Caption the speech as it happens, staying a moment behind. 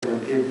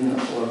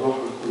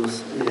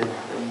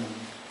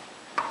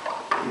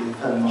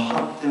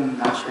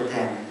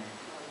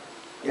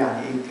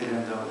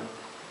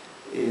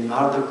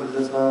والنهارده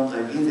كل سنة وانتم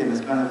طيبين. زي ما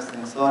سمعنا في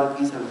السنكسار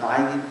الكنيسة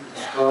بتعيد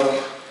تذكار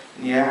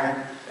نياحة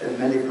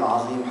الملك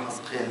العظيم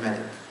حزقيا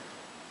الملك.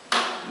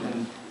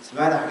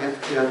 سمعنا حاجات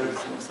كتيرة في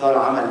السنكسار،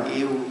 عمل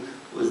ايه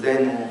وازاي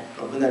انه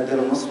ربنا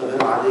اداله نصرة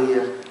غير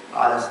عادية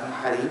على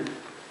سنحريب،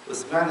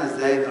 وسمعنا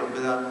ازاي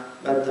ربنا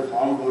مد في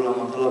عمره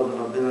لما طلب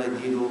من ربنا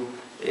يديله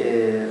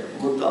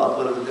مدة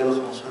أطول، واداله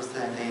 15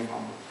 سنة تاني في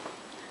عمره.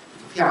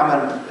 في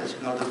عمل ما اتقالش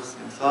النهارده في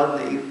السنكسار،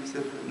 نلاقيه في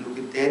سفر الملوك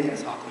الثاني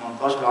اصحاح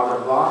 18 عدد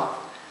 4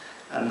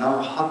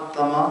 أنه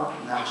حطم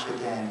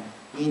نحشتان.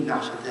 مين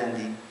نحشتان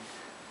دي؟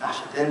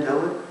 نحشتان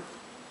دوت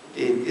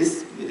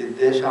الاسم اللي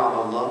اداه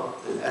شعب الله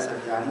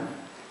للأسف يعني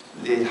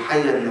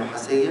للحية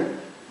النحاسية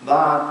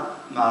بعد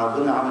ما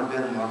ربنا عمل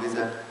بها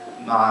المعجزة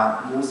مع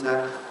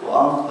موسى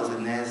وأنقذ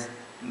الناس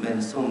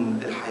من سم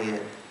الحياة.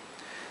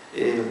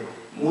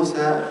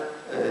 موسى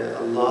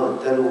الله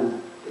اداله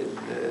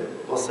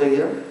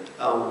الوصية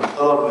أو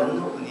طلب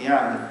منه أن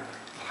يعمل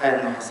الحية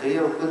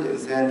النحاسية، وكل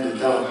إنسان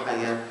تلدغه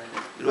الحياة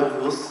يروح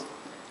يبص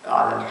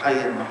على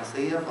الحية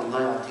النحاسية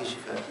فالله يعطيه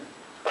شفاء.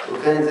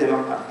 وكانت زي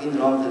ما احنا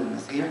عارفين رمز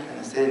المسيح، لأن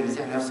السيد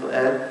المسيح نفسه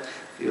قال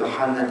في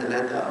يوحنا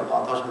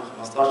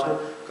 3:14-15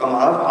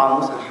 كما رفع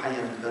موسى الحية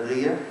في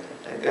البرية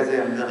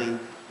هكذا ينبغي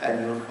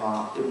أن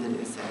يرفع ابن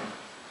الإنسان.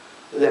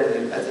 ولكن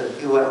للأسف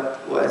في وقت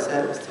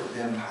وأساءوا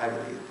استخدام الحاجة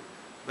دي،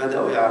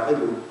 بدأوا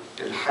يعبدوا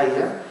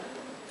الحية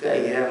في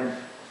أيام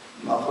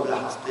ما قبل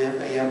حزقيا،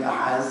 في أيام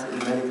أحاز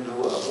الملك اللي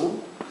هو أبوه،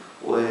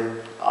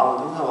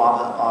 وعبدوها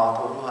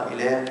واعتبروها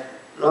إله،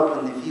 رغم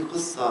إن في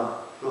قصة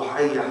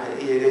روحية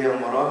حقيقية جاية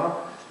من وراها،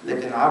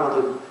 لكن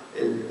عبدوا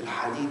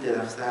الحديدة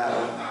نفسها أو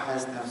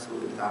النحاس نفسه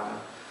اللي اتعمل.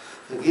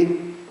 فجه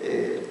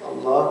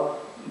الله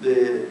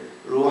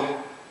بروح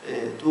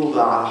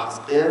توبة على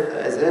حزقيا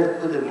فأزال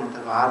كل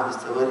المرتفعات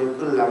والسواري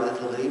وكل العبادات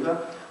الغريبة،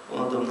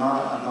 ومن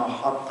ضمنها أنه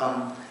حطم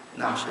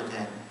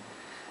نحشتان.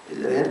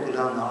 الآيات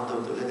كلها النهارده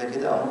بتقول لنا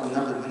كده، أو ممكن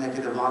ناخد منها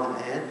كده بعض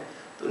الآيات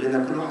تقول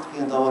لنا كل واحد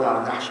فينا يدور على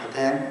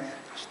نحشتان.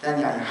 نحشتان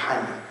يعني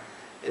حية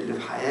اللي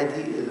في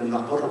حياتي اللي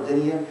ملخبطة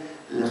الدنيا،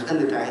 اللي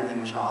خلت عيني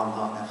مش على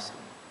الله نفسه.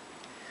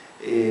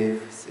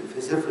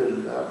 في سفر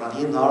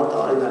العبرانيين النهارده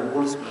قرينا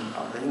البولس من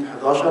عبرانيين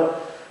 11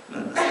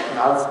 من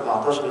عدد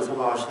 17 ل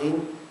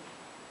 27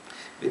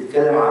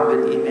 بيتكلم عن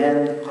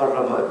بالإيمان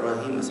قرب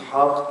إبراهيم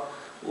إسحاق،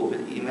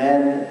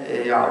 وبالإيمان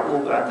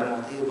يعقوب عند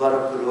موته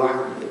بارك كل واحد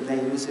من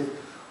ابني يوسف،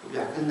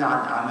 وبيحكي لنا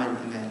عن أعمال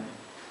الإيمان.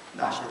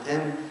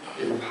 نحشتان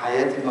اللي في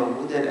حياتي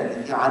موجودة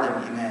لأن في عدم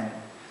إيمان،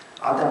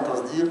 عدم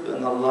تصديق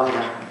بأن الله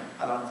يحمي،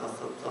 عدم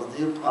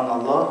تصديق أن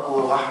الله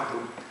هو وحده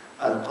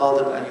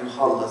القادر أن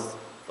يخلص،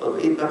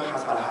 فبقيت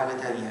ببحث على حاجة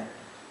تانية.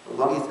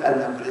 الله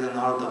يسألنا كلنا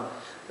النهاردة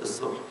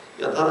الصبح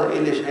يا ترى إيه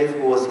اللي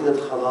شايفه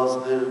وسيلة خلاص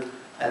غير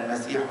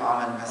المسيح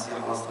وعمل المسيح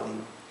على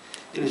الصليب؟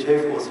 إيه اللي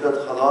شايفه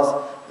وسيلة خلاص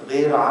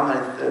غير عمل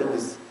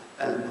الثالوث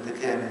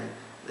المتكامل؟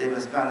 زي ما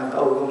سمعنا في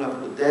أول جملة في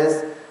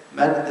القداس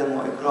مجدا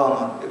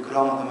وإكراما،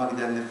 إكراما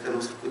ومجدا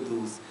للثالوث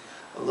القدوس.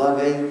 الله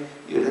جاي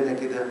يقول لنا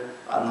كده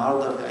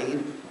النهارده في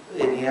عيد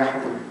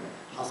نياحة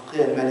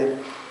حزقيا الملك،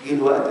 جه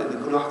الوقت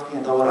إن كل واحد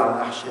فينا يدور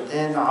على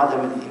نحشتان عدم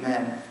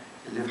الإيمان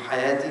اللي في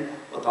حياتي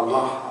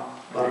وأطلعها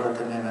بره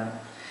تماما.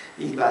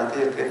 يجي بعد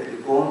كده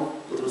الكاثوليكون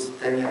بطرس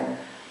الثانية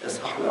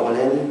الإصحاح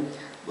الأولاني،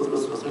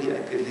 بطرس الرسول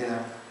يأكد لنا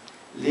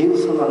ليه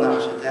وصلنا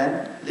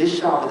لنحشتان؟ ليه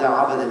الشعب ده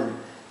عبد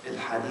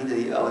الحديدة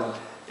دي أو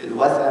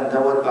الوثن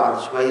دوت بعد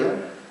شوية؟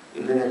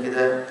 يقول لنا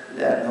كده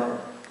لأنه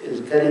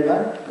الكلمة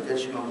ما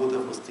كانتش موجودة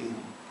في وسطهم.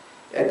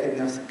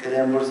 يأكد نفس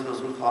الكلام بولس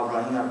الرسول في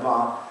عبرانيين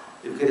 4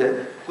 يقول كده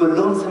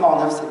كلهم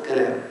سمعوا نفس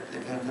الكلام،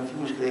 لكن كان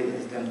في مشكلة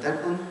إذ لم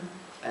تكن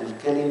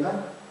الكلمة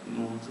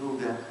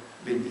ممزوجة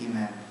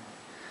بالإيمان.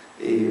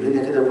 يقول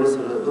لنا كده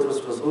بطرس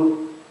الرسول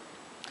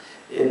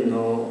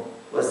إنه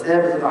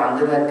وثابت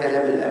عندنا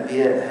كلام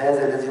الأنبياء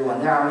هذا الذي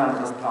هو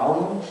نعمة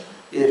تصنعونه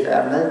إذا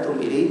تأملتم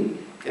إليه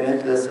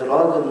كمثل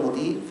سراج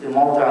مضيء في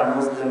موضع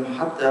مظلم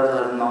حتى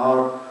يظهر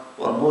النهار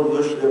والنور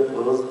يشرق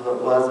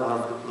ويظهر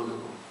في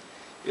قلوبكم.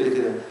 يقول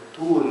كده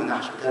طول ما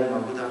نحشتان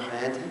موجودة في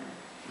حياتي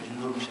مش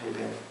النور مش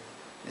هيبان.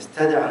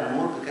 نستدعي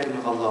النور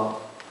بكلمة الله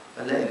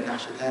فنلاقي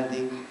النحشتان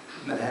دي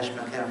ملهاش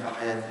مكان في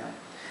حياتنا.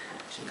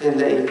 عشان كده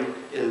نلاقي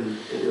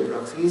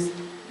الإبراكسيس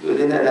يقول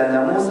لنا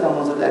لأن موسى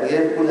منذ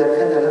الأجيال الأولى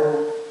كان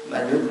له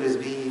من يكرز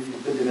به في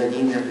كل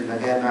مدينة في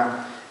المجامع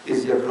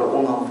إذ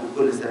يقرؤونه في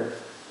كل سبت.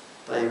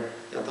 طيب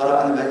يا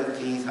ترى أنا باجي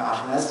الكنيسة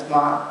عشان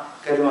أسمع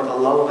كلمة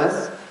الله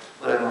بس،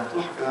 ولا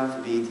مفتوحة كمان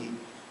في بيتي؟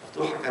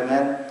 مفتوحة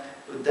كمان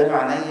قدام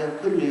عينيا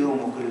كل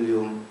يوم وكل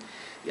يوم.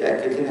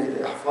 يأكد لنا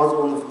كده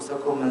احفظوا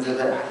نفوسكم من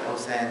ذبائح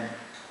الأوثان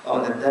أو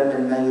من الدم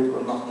الميت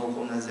والمخنوق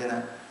ومن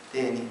الزنا.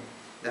 تاني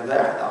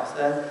ذبائح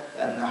الأوثان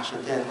لأن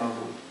نحشتان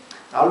موجود.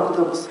 تعالوا كده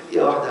نبص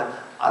دقيقة واحدة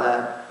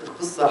على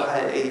القصة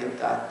الحقيقية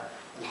بتاعت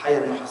الحية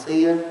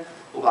النحاسية،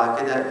 وبعد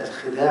كده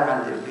الخداع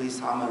اللي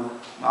إبليس عمله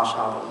مع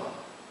شعب الله.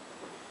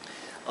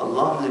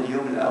 الله من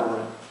اليوم الأول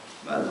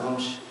ما قال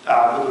لهمش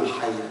اعبدوا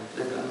الحية،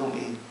 لكن قال لهم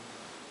إيه؟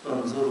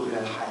 انظروا إلى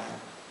الحية.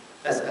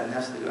 أسأل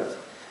نفسي دلوقتي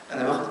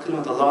أنا باخد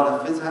كلمة الله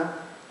وأنفذها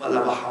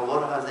ولا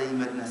بحورها زي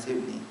ما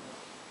تناسبني؟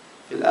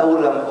 في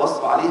الأول لما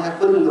بصوا عليها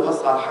كل اللي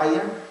بص على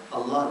الحية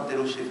الله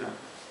اداله شفاء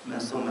من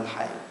سم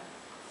الحية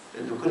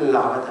اللي كل اللي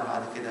عملها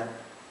بعد كده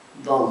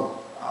ضل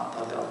عن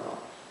طريق الله.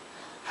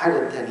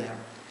 حاجة تانية،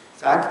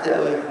 ساعات كتير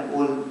قوي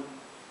هنقول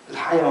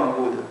الحية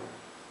موجودة،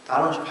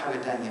 تعالوا نشوف حاجة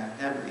تانية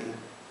نعمل ايه؟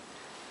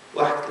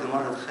 واحد كده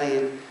مرة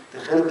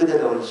تخيلوا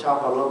كده لو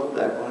الشعب الله دول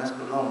بقى والناس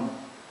كلهم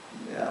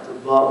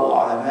أطباء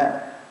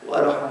وعلماء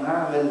وقالوا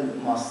هنعمل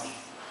مصل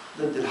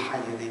ضد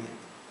الحية دي.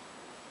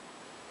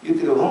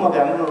 يمكن لو هما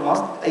بيعملوا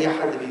المصل أي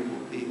حد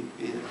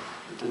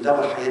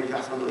بتلدغ الحياة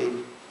بيحصل له إيه؟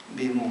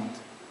 بيموت.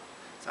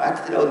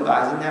 ساعات كتير قوي نبقى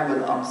عايزين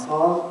نعمل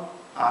أمصال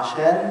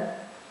عشان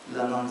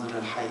لا ننظر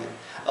الحية،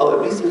 أو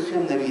إبليس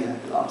يخدمنا بيها.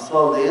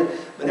 الأمصال ديت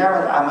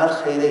بنعمل أعمال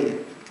خيرية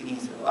في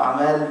الكنيسة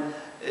وأعمال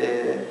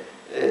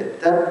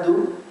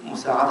تبدو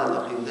مساعدة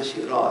للآخرين، وده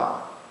شيء رائع.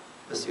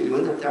 بس يقول لي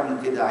وأنت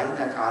بتعمل كده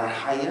عينك على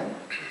الحية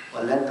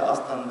ولا أنت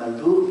أصلا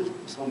ملدوغ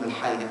بسم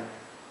الحية؟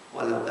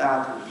 ولا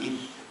وقعت وبقيت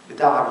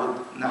بتعبد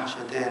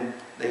نحشتان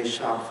زي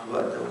الشعب في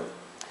الوقت دوت؟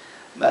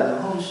 ما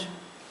قالهمش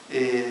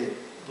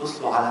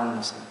بصوا على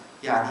موسى.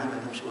 يعني ايه ما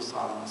قالهمش بصوا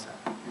على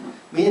موسى؟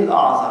 مين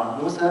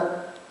الأعظم، موسى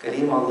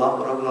كريم الله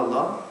ورجل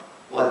الله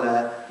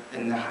ولا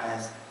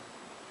النحاس؟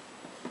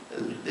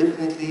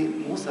 ديفنتلي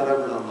موسى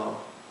رجل الله،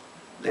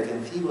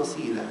 لكن في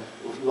وسيلة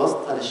وفي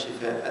واسطة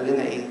للشفاء. قال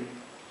لنا إيه؟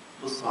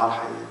 بصوا على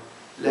الحية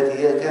التي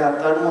هي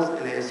كانت ترمز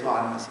إلى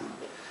يسوع المسيح.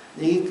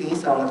 نيجي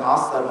الكنيسة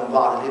ونتعصر من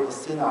بعض ليه؟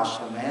 بصينا على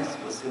الشماس،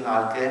 بصينا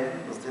على الكاهن،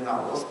 بصينا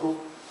على الأسقف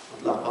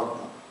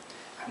واتلخبطنا.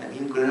 احنا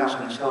جايين كلنا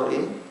عشان نشاور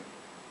إيه؟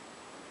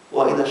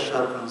 وإلى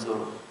الشرق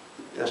انظروا.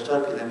 إلى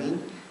الشرق إلى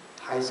مين؟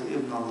 حيث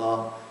ابن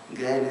الله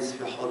جالس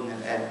في حضن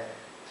الآب.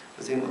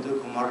 وزي ما قلت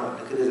لكم مرة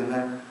قبل كده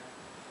زمان،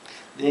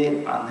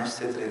 ليه ما عندناش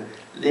ستر هنا؟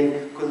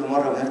 ليه كل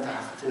مرة بنفتح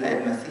ستر نلاقي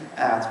المسيح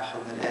قاعد في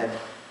حضن الآب؟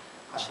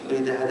 عشان يقول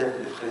لي ده هدف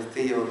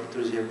الإفخارستية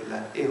والليتورجية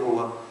كلها. إيه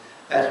هو؟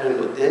 آخر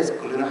القداس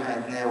كلنا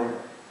هنتناول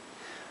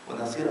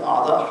ونصير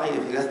أعضاء حية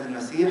في جسد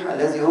المسيح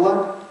الذي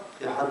هو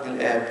في حضن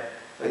الآب،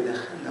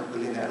 فيدخلنا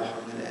كلنا إلى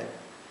حضن الآب.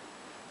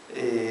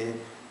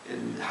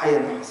 الحية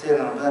النحاسية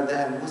اللي ربنا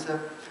اداها لموسى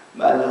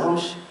ما قال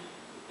لهمش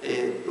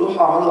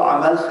روحوا اعملوا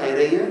أعمال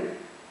خيرية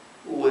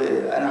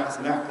وأنا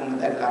هسامحكم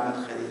من أجل أعمال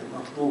خيرية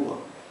مطلوبة.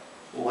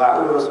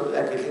 وأقول الرسول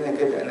أكد لنا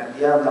كده أن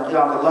أحيانا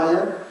نقي عند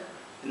الله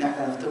إن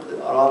إحنا نفتقد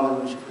الأرامل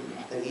ونشوف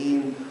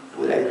المحتاجين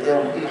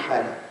والأيتام وكل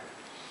حاجة،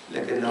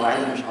 لكن لو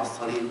عيننا مش على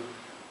الصليب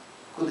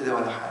كل ده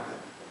ولا حاجة.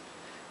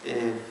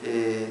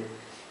 في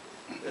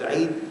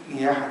عيد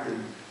نياحة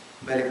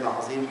الملك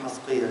العظيم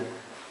حزقيا،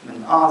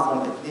 من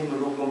أعظم 2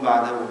 ملوك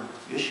بعد داود،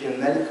 يوشيا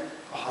الملك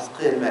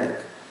وحزقيا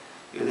الملك،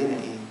 يقول لنا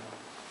إيه؟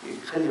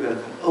 خلي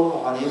بالكم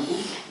اوعوا عينيكم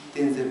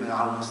تنزل من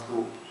على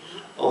المصلوب،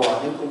 اوعوا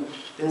عينيكم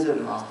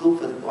تنزل من على المصلوب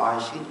فتبقوا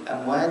عايشين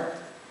أموات،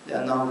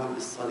 لأنه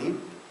بالصليب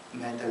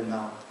مات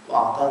الموت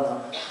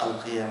وأعطانا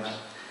القيامة.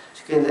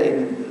 عشان كده نلاقي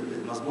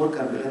المزمور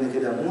كان بيقول لنا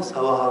كده: موسى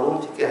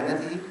وهارون في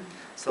كهنته،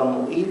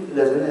 صموئيل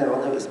الذين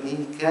يدعون باسمه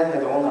كانوا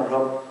يدعون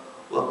الرب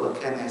وهو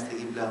كان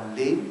يستجيب لهم.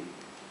 ليه؟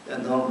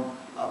 لأنهم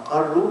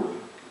أقروا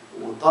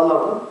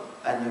وطلبوا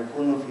أن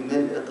يكونوا في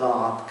ملء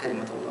طاعة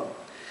كلمة الله.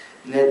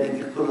 نلاقي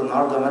الإنجيل كله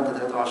النهارده متى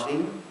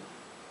 23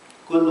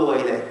 كله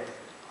ويلات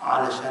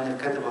علشان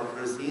الكتبة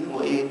والفريسيين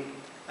وإيه؟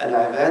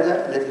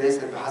 العبادة التي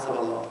ليست بحسب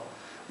الله.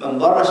 من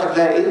بره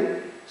شكلها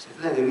إيه؟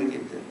 شكلها جميل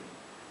جدا.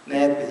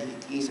 ناس بتيجي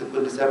كنيسة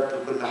كل سبت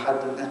وكل حد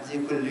وناس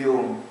بتيجي كل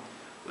يوم،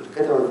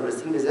 والكتبة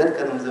والفريسيين بالذات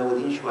كانوا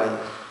مزودين شوية.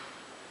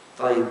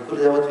 طيب كل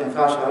دوت ما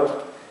ينفعش يا رب؟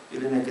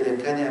 يقول لنا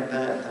كده: كان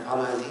ينبغي أن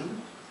تفعلوا هذه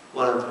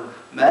ولا تفعلوا.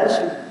 ما قالش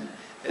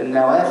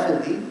النوافل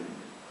دي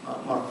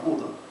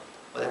مرفوضة،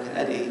 ولكن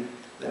قال إيه؟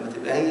 لما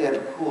تبقى هي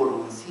الكور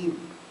ونسيب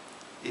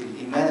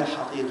الإيمان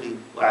الحقيقي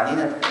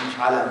وعنينا مش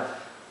على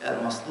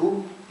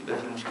المصلوب يبقى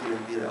في مشكلة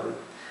كبيرة قوي.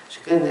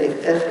 عشان كده نلاقي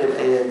في آخر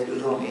الآيات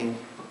يقول لهم إيه؟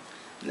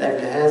 من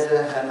أجل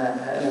هذا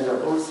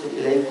أنا أرسل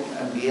إليكم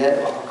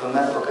أنبياء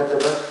وحكماء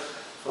وكتبة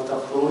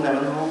فتقتلون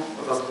منهم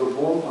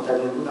وتصدقون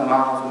وتجلدون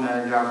معهم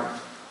فيما يرجعكم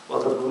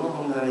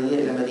وتطردونهم من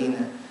مدينة إلى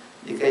مدينة،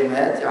 لكي ما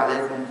يأتي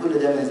عليكم كل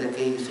دم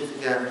زكي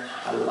سفك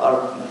على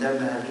الأرض من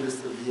دم هابيل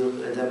الصديق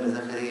إلى دم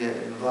زكريا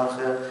بن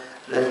بارخة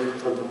الذي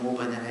تقدموه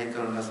بين الهيكل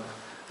والمسبح.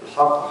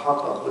 الحق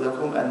الحق أقول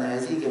لكم أن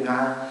هذه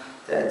جميعها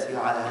تأتي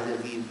على هذا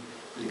الجيل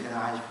اللي كان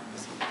عايش في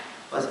المسيح.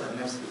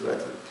 وأسأل نفسي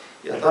دلوقتي: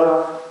 يا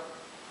ترى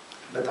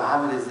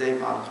بتعامل إزاي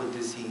مع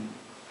القديسين؟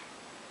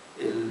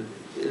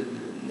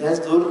 الناس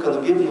دول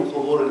كانوا بيبنوا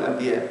قبور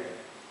الأنبياء،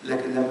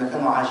 لكن لما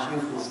كانوا عايشين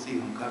في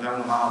وسطهم كانوا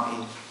بيعملوا معاهم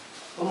إيه؟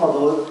 هم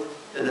دول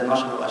اللي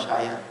نشروا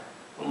أشعياء،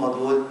 هم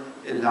دول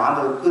اللي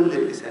عملوا كل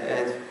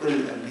الإساءات في كل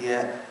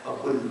الأنبياء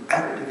وكل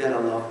رجال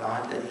الله في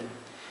العهد القديم.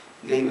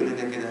 جاي يقول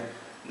لنا كده: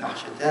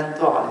 نحشتان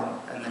تعلن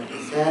أن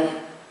الإنسان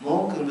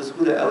ممكن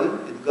بسهولة قوي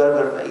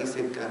يتجرجر في أي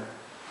سكة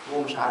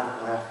وهو مش عارف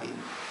هو رايح فين.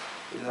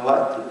 إن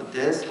وقت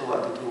القداس هو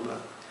وقت توبة،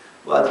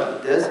 وقت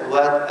القداس هو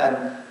وقت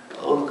أن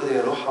أقول كده: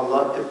 يا روح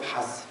الله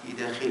ابحث في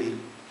داخلي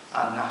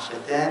عن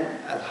نحشتان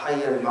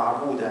الحية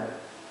المعبودة،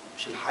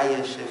 مش الحية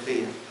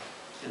الشافية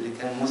اللي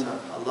كان موسى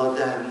الله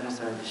اداها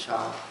لموسى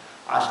للشعب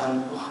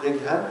عشان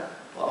أخرجها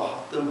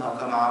وأحطمها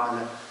كما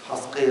عمل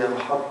حزقيا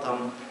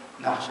وحطم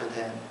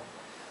نحشتان.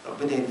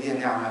 ربنا يدينا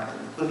نعمة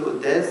إن كل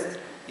قداس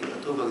يبقى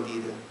توبة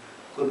جديدة،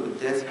 كل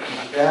قداس يبقى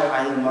مفتاح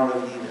عين مرة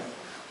جديدة،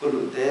 كل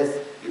قداس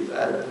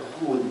يبقى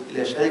الدخول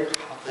إلى شركة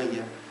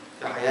حقيقية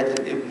في حياة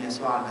الابن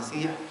يسوع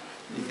المسيح،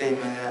 لكي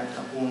ما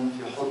نكون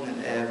في حضن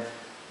الآب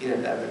إلى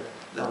الأبد.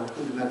 له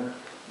كل مجد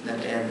من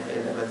الآن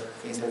وإلى الأبد في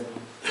كنيسته.